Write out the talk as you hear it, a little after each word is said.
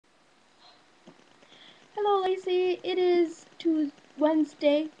Hello, Lacey. It is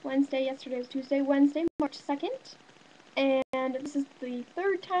Wednesday. Yesterday was Tuesday. Wednesday, March 2nd. And this is the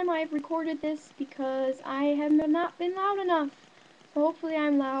third time I've recorded this because I have not been loud enough. So hopefully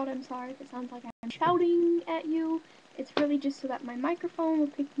I'm loud. I'm sorry if it sounds like I'm shouting at you. It's really just so that my microphone will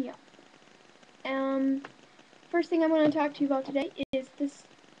pick me up. First thing I'm going to talk to you about today is this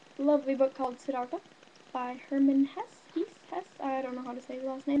lovely book called Siddhartha by Herman Hesse. I don't know how to say the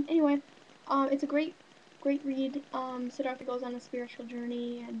last name. Anyway, it's a great read. Siddhartha goes on a spiritual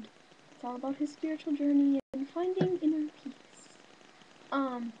journey, and it's all about his spiritual journey and finding inner peace.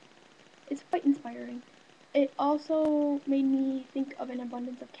 It's quite inspiring. It also made me think of An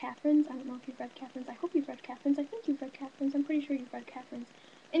Abundance of Catherine's. I don't know if you've read Catherine's. I hope you've read Catherine's. I think you've read Catherine's. I'm pretty sure you've read Catherine's.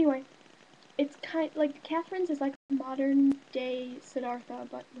 Anyway, it's kind like Catherine's is like modern day Siddhartha,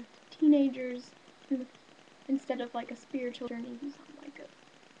 but with teenagers, and instead of like a spiritual journey, he's on like a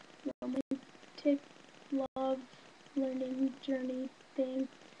romantic love learning journey thing.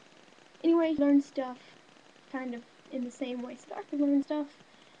 Anyway, he learns stuff kind of in the same way Siddhartha learns stuff.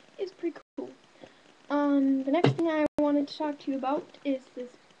 It's pretty cool. The next thing I wanted to talk to you about is this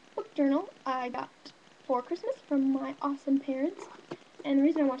book journal I got for Christmas from my awesome parents. And the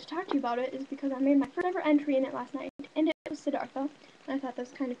reason I want to talk to you about it is because I made my first ever entry in it last night, and it was Siddhartha. And I thought that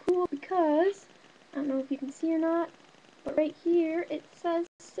was kind of cool because, I don't know if you can see or not, but right here it says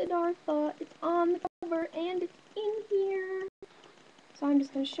Siddhartha. It's on the cover and it's in here. So I'm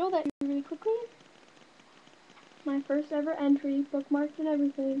just going to show that to you really quickly. My first ever entry, bookmarked and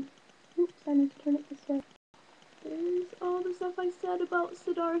everything. Oops, I need to turn it this way. There's all the stuff I said about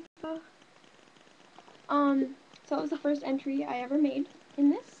Siddhartha. So it was the first entry I ever made in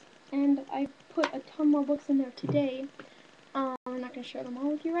this, and I put a ton more books in there today. I'm not going to share them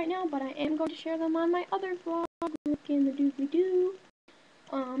all with you right now, but I am going to share them on my other vlog, Look in the Doobly-Doo.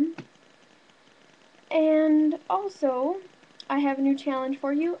 And also, I have a new challenge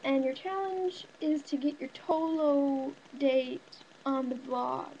for you, and your challenge is to get your Tolo date on the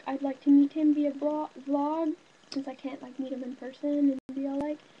vlog. I'd like to meet him via vlog, since I can't like meet him in person and be all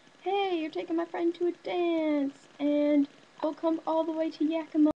like, hey, you're taking my friend to a dance, and I'll come all the way to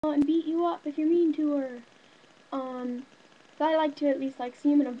Yakima and beat you up if you're mean to her. So I like to at least like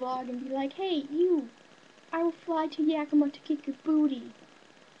see him in a vlog and be like, hey, you, I will fly to Yakima to kick your booty.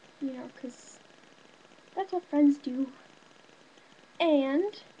 You know, 'cause that's what friends do.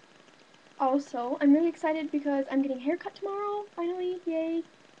 And also, I'm really excited because I'm getting a haircut tomorrow, finally, yay.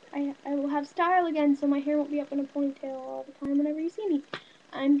 I will have style again, so my hair won't be up in a ponytail all the time whenever you see me.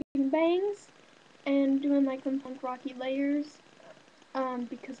 I'm getting bangs and doing like some punk rocky layers,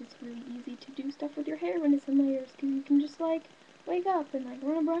 because it's really easy to do stuff with your hair when it's in layers, because you can just like wake up and like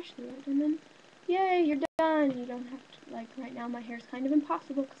run a brush through it, and then yay, you're done. You don't have to, like, right now my hair's kind of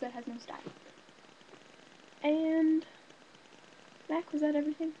impossible because it has no style. And Mac, was that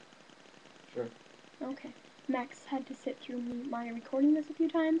everything? Sure. Okay. Max had to sit through my recording this a few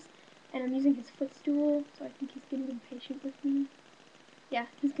times, and I'm using his footstool, so I think he's getting impatient with me. Yeah,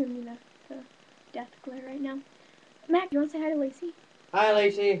 he's giving me the death glare right now. Mac, you want to say hi to Lacey? Hi,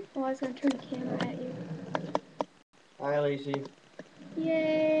 Lacey. Oh, I was going to turn the camera at you. Hi, Lacey.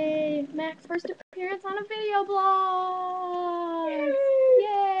 Yay! Mac's first appearance on a video blog!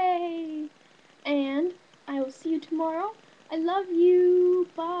 Yay! And I will see you tomorrow. I love you.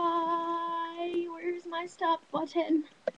 Bye. Where's my stop button?